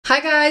Hi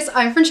guys,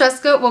 I'm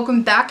Francesca.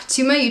 Welcome back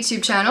to my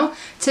YouTube channel.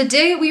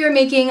 Today we are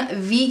making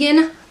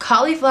vegan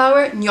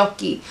cauliflower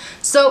gnocchi.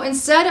 So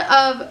instead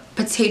of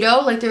potato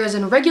like there is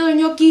in regular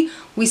gnocchi,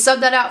 we subbed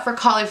that out for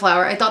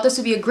cauliflower. I thought this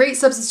would be a great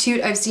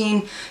substitute. I've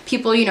seen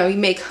people, you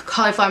make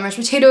cauliflower mashed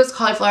potatoes,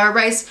 cauliflower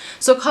rice.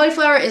 So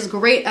cauliflower is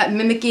great at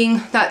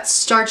mimicking that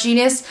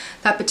starchiness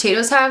that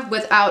potatoes have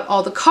without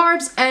all the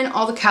carbs and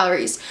all the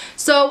calories.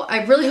 So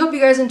I really hope you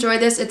guys enjoy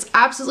this. It's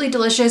absolutely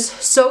delicious,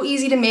 so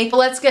easy to make.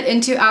 Let's get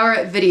into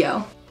our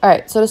video.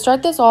 Alright, so to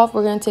start this off,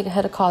 we're going to take a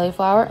head of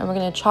cauliflower and we're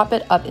going to chop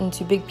it up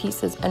into big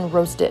pieces and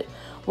roast it.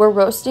 We're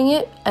roasting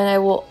it, and I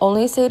will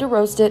only say to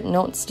roast it,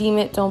 don't steam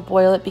it, don't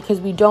boil it,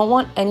 because we don't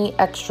want any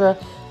extra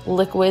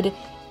liquid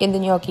in the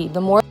gnocchi.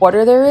 The more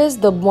water there is,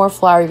 the more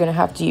flour you're going to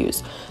have to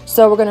use.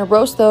 So we're going to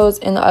roast those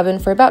in the oven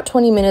for about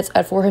 20 minutes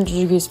at 400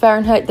 degrees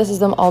Fahrenheit. This is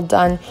them all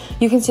done.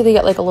 You can see they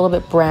get like a little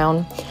bit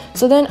brown.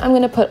 So then I'm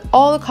going to put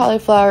all the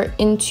cauliflower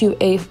into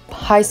a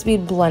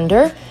high-speed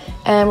blender.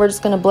 And we're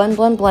just going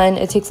to blend.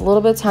 It takes a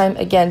little bit of time.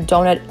 Again,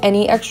 don't add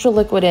any extra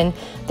liquid in.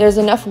 There's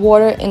enough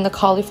water in the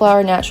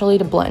cauliflower naturally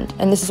to blend.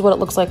 And this is what it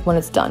looks like when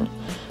it's done.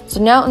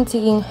 So now I'm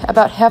taking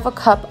about half a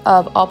cup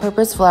of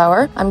all-purpose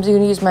flour. I'm going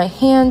to use my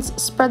hands,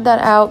 spread that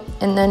out,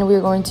 and then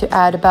we're going to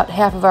add about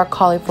half of our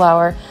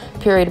cauliflower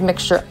puree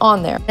mixture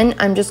on there. And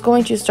I'm just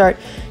going to start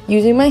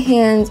using my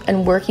hands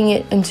and working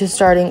it into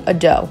starting a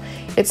dough.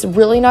 It's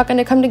really not going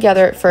to come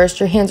together at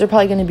first. Your hands are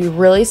probably going to be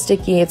really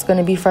sticky. It's going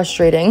to be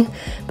frustrating.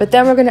 But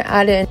then we're going to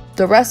add in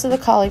the rest of the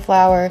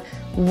cauliflower,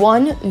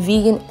 1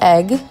 vegan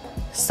egg,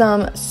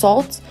 some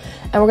salt,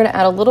 and we're going to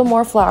add a little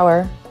more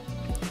flour,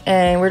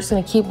 and we're just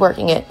going to keep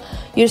working it.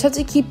 You just have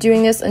to keep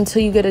doing this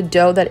until you get a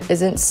dough that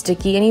isn't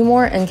sticky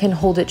anymore and can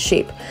hold its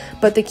shape.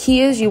 But the key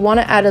is you want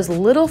to add as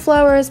little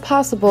flour as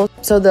possible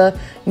so the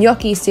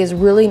gnocchi stays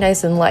really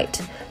nice and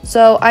light.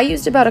 So I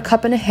used about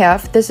 1.5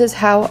 cups. This is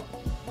how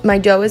my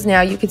dough is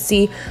now. You could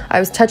see I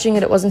was touching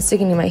it, it wasn't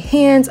sticking to my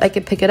hands. I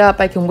could pick it up,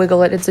 I can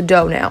wiggle it, it's a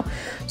dough now.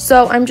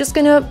 So I'm just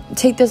gonna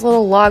take this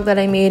little log that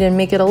I made and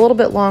make it a little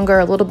bit longer,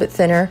 a little bit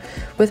thinner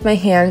with my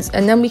hands,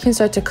 and then we can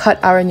start to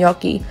cut our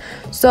gnocchi.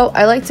 So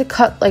I like to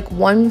cut like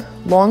one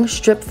long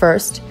strip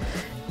first,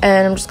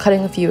 and I'm just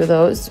cutting a few of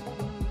those.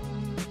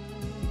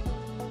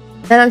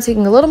 Then I'm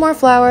taking a little more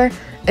flour.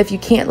 If you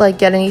can't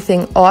get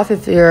anything off,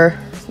 if your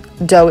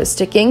dough is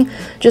sticking,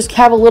 just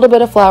have a little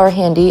bit of flour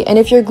handy, and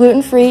if you're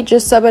gluten-free,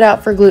 just sub it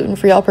out for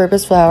gluten-free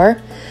all-purpose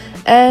flour.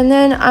 And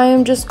then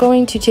I'm just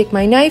going to take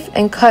my knife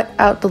and cut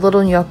out the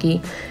little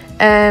gnocchi.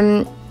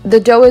 And the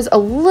dough is a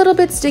little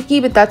bit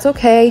sticky, but that's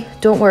okay,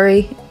 don't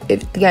worry.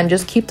 Again,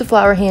 just keep the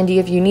flour handy.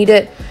 If you need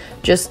it,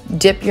 just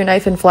dip your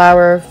knife in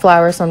flour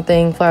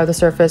something, flour the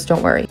surface,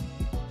 don't worry.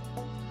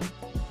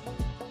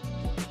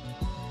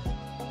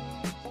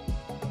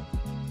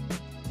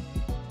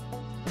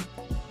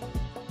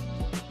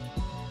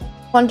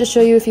 Wanted to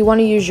show you, if you want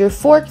to use your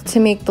fork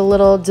to make the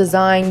little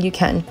design, you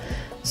can.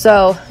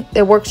 So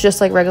it works just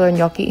like regular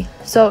gnocchi.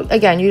 So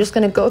again, you're just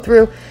going to go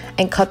through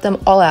and cut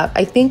them all out.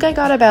 I think I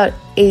got about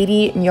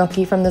 80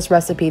 gnocchi from this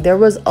recipe. There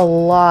was a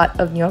lot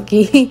of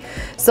gnocchi.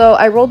 So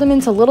I rolled them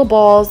into little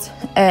balls,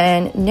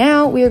 and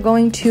now we are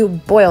going to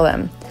boil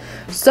them.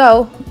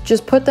 So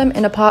just put them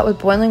in a pot with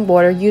boiling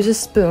water, use a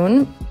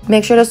spoon,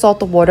 make sure to salt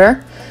the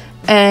water,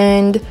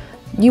 and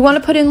you want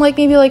to put in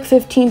maybe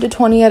 15 to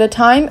 20 at a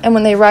time, and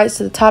when they rise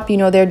to the top,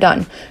 they're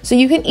done. So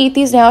you can eat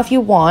these now if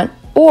you want,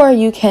 or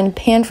you can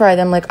pan fry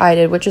them like I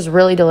did, which is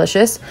really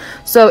delicious.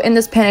 So in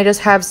this pan, I just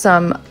have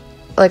some,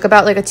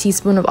 about a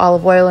teaspoon of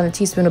olive oil and a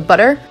teaspoon of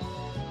butter.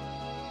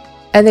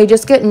 And they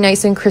just get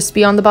nice and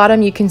crispy on the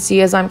bottom. You can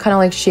see as I'm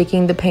kind of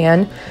shaking the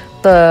pan,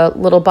 the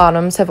little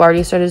bottoms have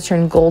already started to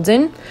turn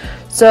golden.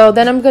 So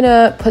then I'm going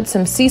to put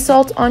some sea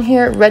salt on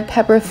here, red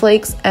pepper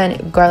flakes,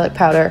 and garlic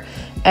powder.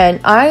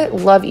 And I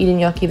love eating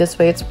gnocchi this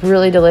way. It's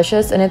really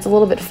delicious, and it's a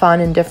little bit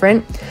fun and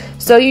different.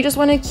 So you just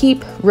want to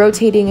keep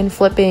rotating and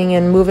flipping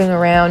and moving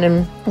around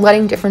and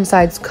letting different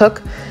sides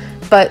cook.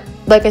 But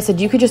like I said,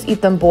 you could just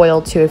eat them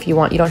boiled too if you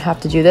want. You don't have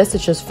to do this.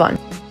 It's just fun.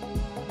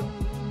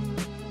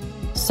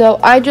 So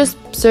I just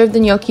served the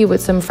gnocchi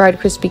with some fried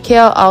crispy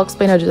kale. I'll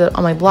explain how to do that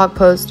on my blog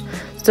post.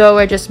 So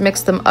I just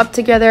mixed them up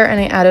together, and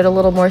I added a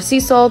little more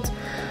sea salt,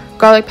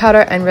 garlic powder,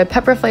 and red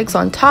pepper flakes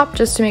on top,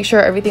 just to make sure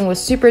everything was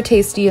super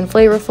tasty and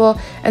flavorful.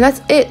 And that's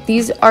it.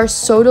 These are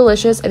so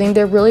delicious. I think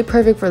they're really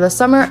perfect for the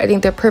summer. I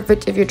think they're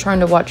perfect if you're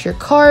trying to watch your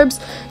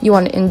carbs, you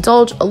want to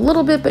indulge a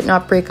little bit but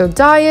not break a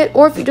diet,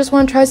 or if you just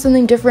want to try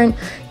something different,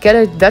 get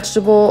a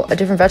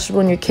different vegetable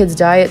in your kids'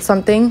 diet,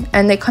 something.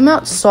 And they come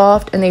out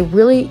soft, and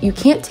you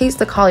can't taste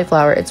the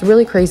cauliflower. It's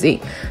really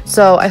crazy.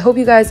 So I hope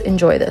you guys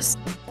enjoy this.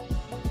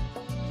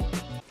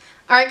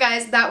 Alright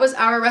guys, that was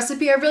our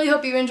recipe. I really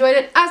hope you enjoyed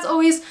it. As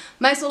always,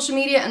 my social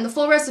media and the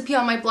full recipe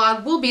on my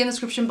blog will be in the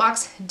description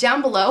box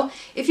down below.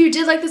 If you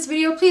did like this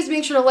video, please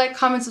make sure to like,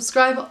 comment,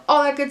 subscribe,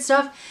 all that good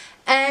stuff.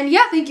 And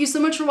yeah, thank you so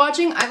much for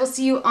watching. I will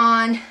see you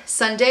on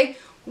Sunday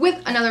with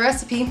another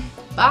recipe.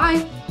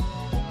 Bye!